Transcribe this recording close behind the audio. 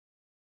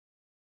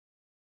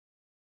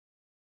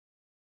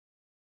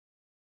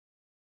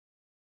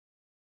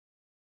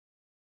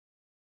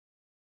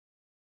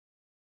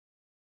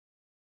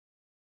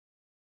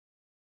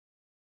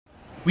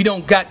We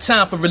don't got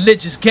time for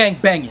religious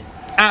gangbanging.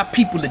 Our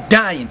people are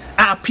dying.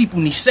 Our people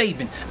need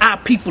saving. Our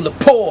people are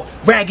poor,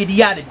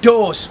 raggedy out of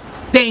doors.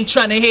 They ain't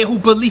trying to hear who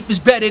belief is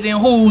better than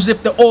whose.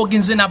 If the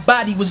organs in our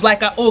body was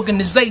like our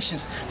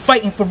organizations,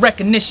 fighting for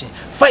recognition,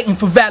 fighting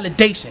for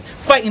validation,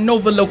 fighting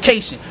over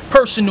location,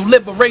 personal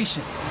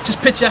liberation.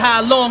 Just picture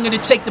how long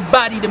it'd take the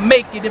body to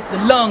make it if the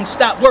lungs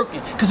stopped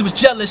working, cause it was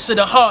jealous of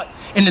the heart,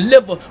 and the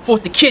liver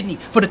fought the kidney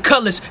for the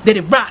colors that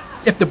it rocked.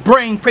 If the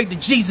brain prayed to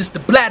Jesus, the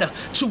bladder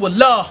to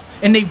Allah,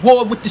 and they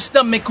warred with the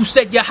stomach who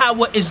said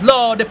Yahweh is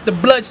Lord. If the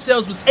blood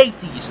cells was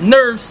atheists,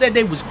 nerves said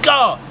they was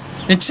God,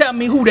 then tell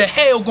me who the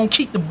hell gonna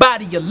keep the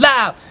body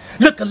alive?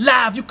 Look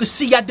alive, you can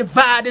see our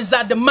divide is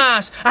our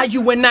demise. Our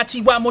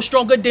UNITY more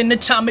stronger than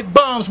atomic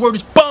bombs. Word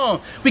is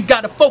bomb. We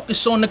gotta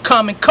focus on the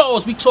common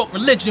cause. We talk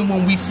religion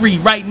when we free.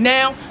 Right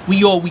now,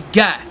 we all we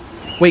got.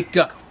 Wake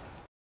up.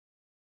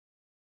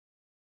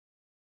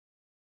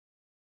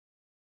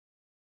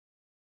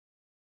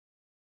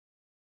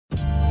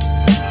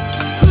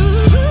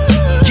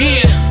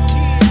 Yeah.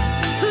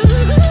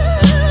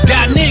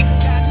 Da-Neek.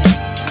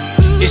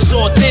 It's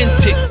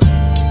authentic.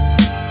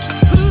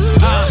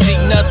 See,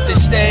 nothing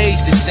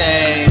stays the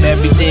same.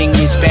 Everything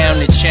is bound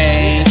to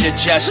change.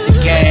 Adjust the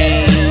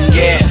game,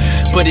 yeah.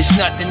 But it's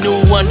nothing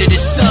new under the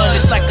sun.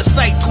 It's like a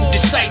cycle,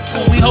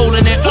 disciple. We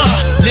holding it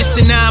up.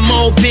 Listen, I'm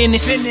all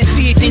business.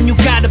 See it, then you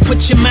gotta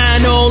put your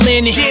mind all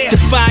in it.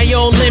 Defy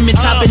all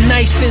limits. I've been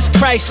nice since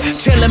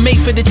Christ. Tailor-made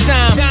for the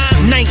time.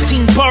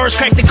 19 bars,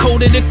 crack the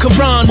code of the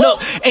Quran. Look,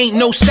 ain't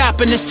no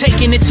stopping us,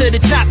 taking it to the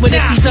top. But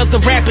if these other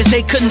rappers,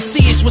 they couldn't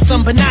see us with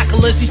some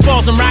binoculars. These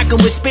balls I'm rocking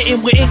with,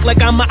 spitting with ink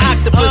like I'm an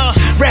octopus.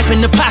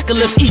 Rapping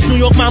apocalypse, East New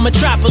York, my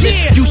metropolis.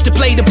 Used to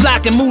play the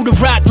block and move the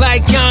rock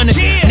like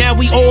Giannis. Now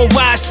we all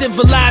wise,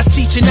 civilized,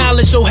 teaching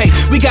knowledge. So hey,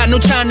 we got no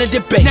time to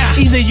debate.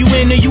 Either you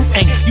in or you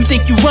ain't. You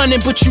think you running,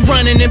 but you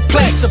running in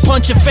place. A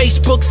bunch of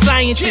Facebook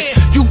scientists,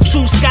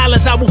 YouTube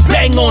scholars. I will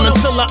bang on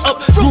until I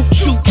uproot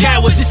you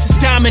cowards. This is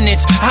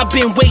dominance. I've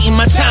been waiting,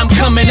 my time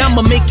coming.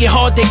 I'ma make it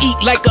hard to eat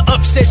like an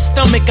upset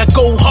stomach. I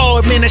go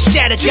hard, man, I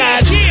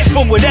strategize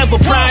for whatever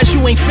prize.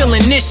 You ain't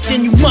feeling this,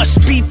 then you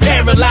must be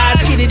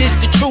paralyzed. Get it, it's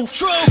the truth.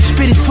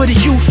 Spit it for the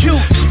youth.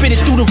 Spit it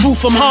through the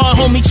roof. I'm hard,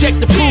 homie, check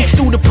the proof.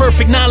 Through the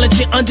perfect knowledge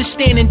and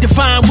understanding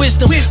divine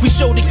wisdom. We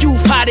show the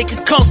youth how they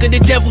could conquer the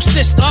devil's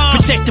system.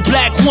 Protect the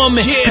black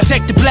woman,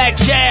 protect the black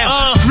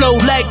child. Flow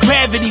like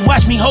gravity,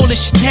 watch me hold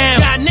this shit down.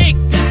 Da-Neek.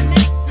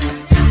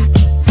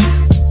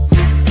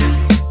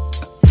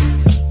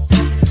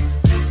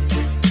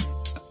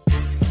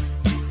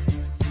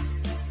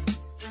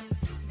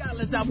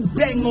 I will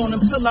bang on them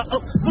till I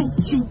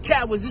uproot you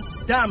cowards. This is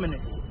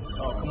dominance.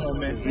 Oh, come on,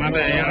 man. My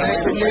bad,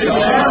 y'all.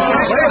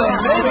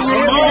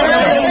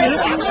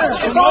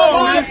 Come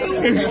on,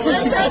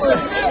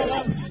 man.